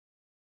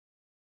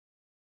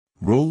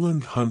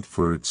Roland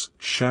Huntford's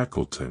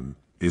Shackleton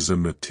is a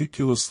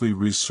meticulously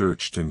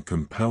researched and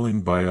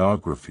compelling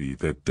biography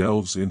that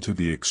delves into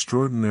the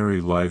extraordinary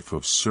life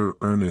of Sir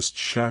Ernest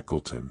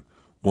Shackleton,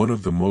 one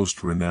of the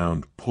most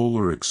renowned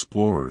polar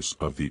explorers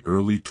of the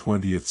early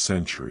 20th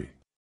century.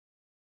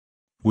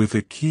 With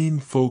a keen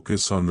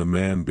focus on the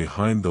man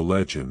behind the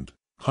legend,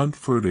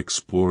 Huntford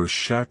explores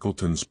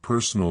Shackleton's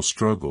personal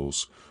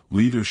struggles,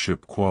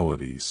 leadership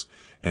qualities,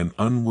 and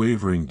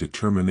unwavering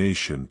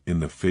determination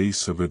in the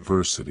face of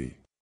adversity.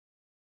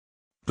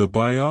 The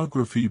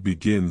biography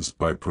begins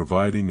by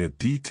providing a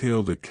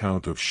detailed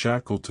account of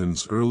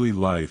Shackleton's early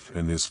life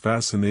and his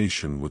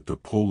fascination with the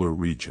polar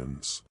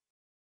regions.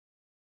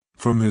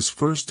 From his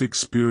first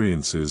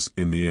experiences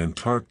in the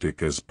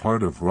Antarctic as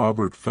part of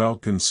Robert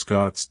Falcon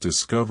Scott's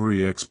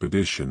Discovery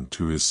expedition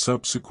to his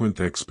subsequent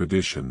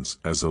expeditions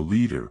as a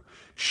leader,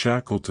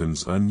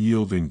 Shackleton's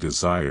unyielding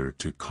desire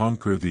to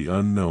conquer the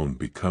unknown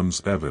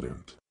becomes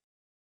evident.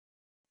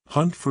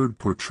 Huntford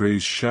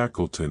portrays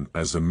Shackleton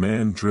as a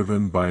man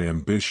driven by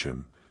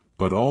ambition,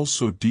 but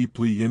also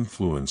deeply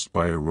influenced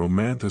by a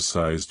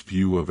romanticized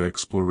view of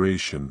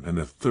exploration and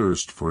a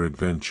thirst for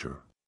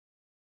adventure.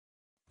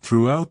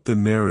 Throughout the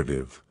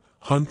narrative,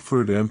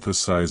 Huntford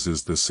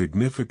emphasizes the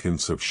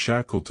significance of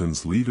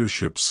Shackleton's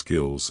leadership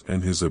skills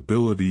and his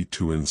ability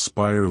to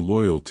inspire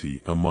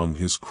loyalty among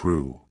his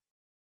crew.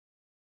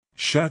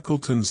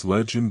 Shackleton's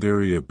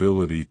legendary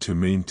ability to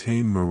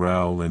maintain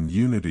morale and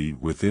unity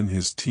within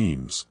his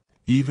teams,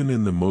 even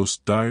in the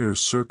most dire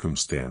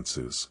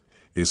circumstances,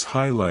 is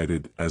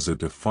highlighted as a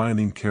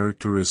defining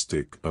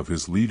characteristic of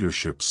his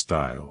leadership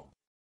style.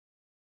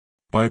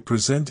 By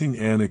presenting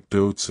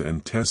anecdotes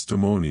and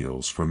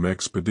testimonials from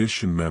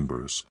expedition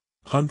members,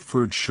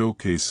 Huntford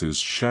showcases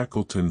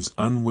Shackleton's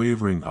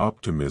unwavering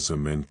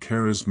optimism and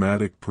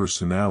charismatic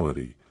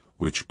personality,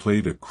 which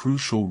played a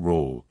crucial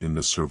role in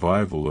the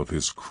survival of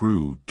his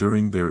crew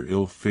during their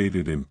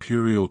ill-fated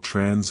Imperial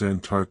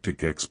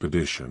Trans-Antarctic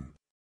expedition.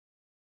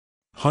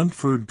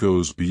 Huntford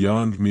goes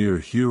beyond mere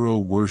hero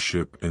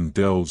worship and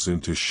delves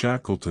into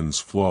Shackleton's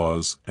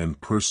flaws and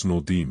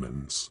personal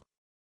demons.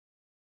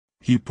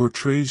 He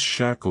portrays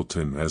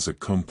Shackleton as a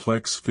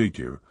complex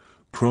figure,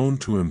 prone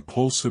to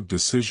impulsive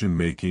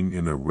decision-making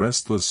and a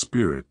restless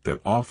spirit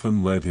that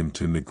often led him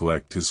to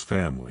neglect his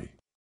family.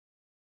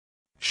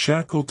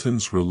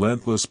 Shackleton's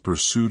relentless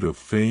pursuit of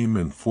fame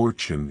and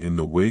fortune in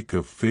the wake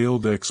of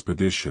failed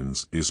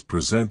expeditions is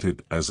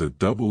presented as a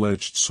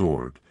double-edged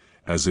sword,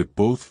 as it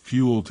both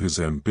fueled his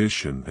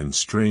ambition and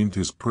strained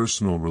his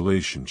personal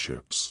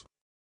relationships.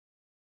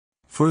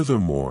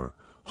 Furthermore,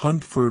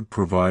 Huntford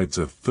provides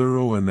a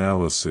thorough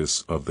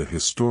analysis of the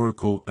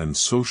historical and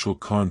social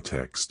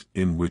context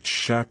in which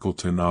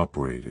Shackleton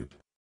operated.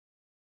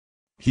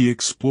 He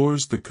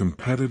explores the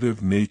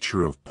competitive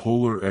nature of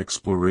polar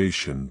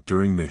exploration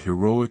during the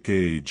heroic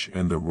age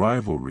and the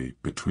rivalry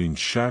between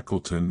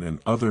Shackleton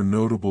and other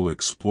notable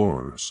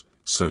explorers,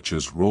 such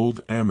as Roald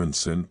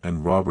Amundsen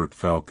and Robert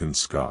Falcon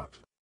Scott.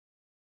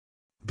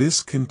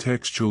 This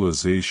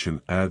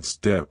contextualization adds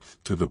depth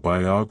to the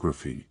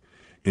biography,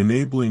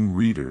 enabling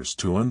readers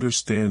to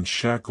understand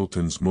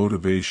Shackleton's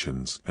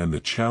motivations and the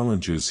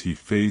challenges he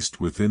faced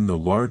within the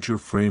larger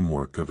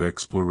framework of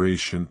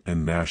exploration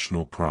and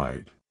national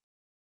pride.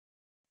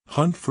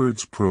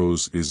 Huntford's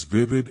prose is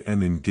vivid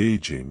and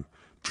engaging,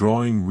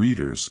 drawing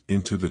readers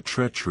into the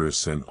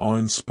treacherous and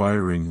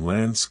awe-inspiring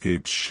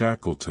landscapes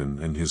Shackleton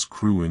and his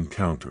crew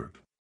encountered.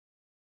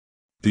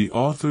 The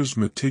author's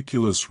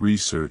meticulous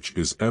research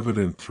is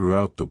evident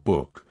throughout the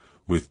book,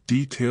 with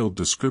detailed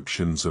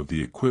descriptions of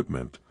the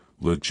equipment,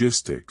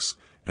 logistics,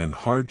 and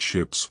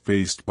hardships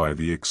faced by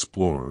the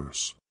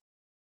explorers.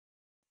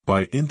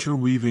 By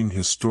interweaving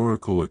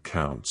historical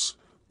accounts,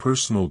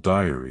 personal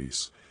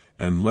diaries,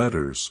 and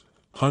letters,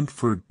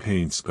 Huntford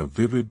paints a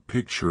vivid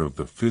picture of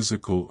the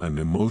physical and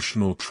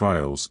emotional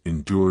trials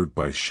endured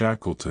by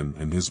Shackleton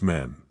and his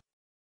men.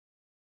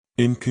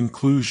 In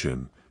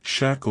conclusion,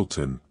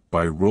 Shackleton,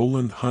 by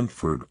Roland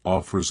Huntford,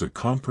 offers a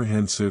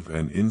comprehensive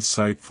and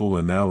insightful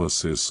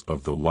analysis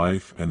of the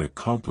life and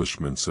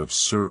accomplishments of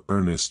Sir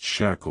Ernest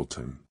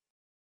Shackleton.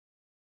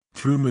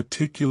 Through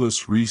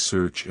meticulous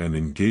research and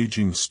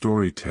engaging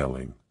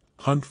storytelling,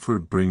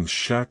 Huntford brings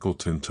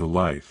Shackleton to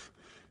life,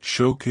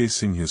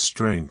 showcasing his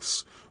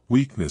strengths,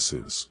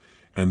 weaknesses,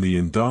 and the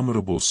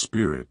indomitable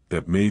spirit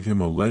that made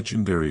him a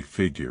legendary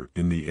figure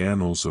in the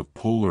annals of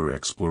polar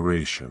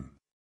exploration.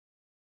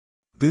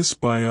 This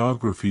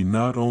biography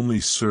not only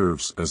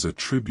serves as a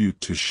tribute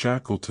to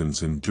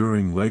Shackleton's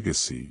enduring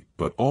legacy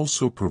but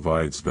also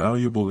provides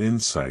valuable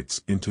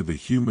insights into the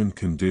human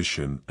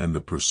condition and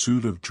the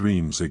pursuit of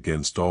dreams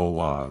against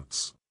all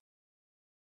odds.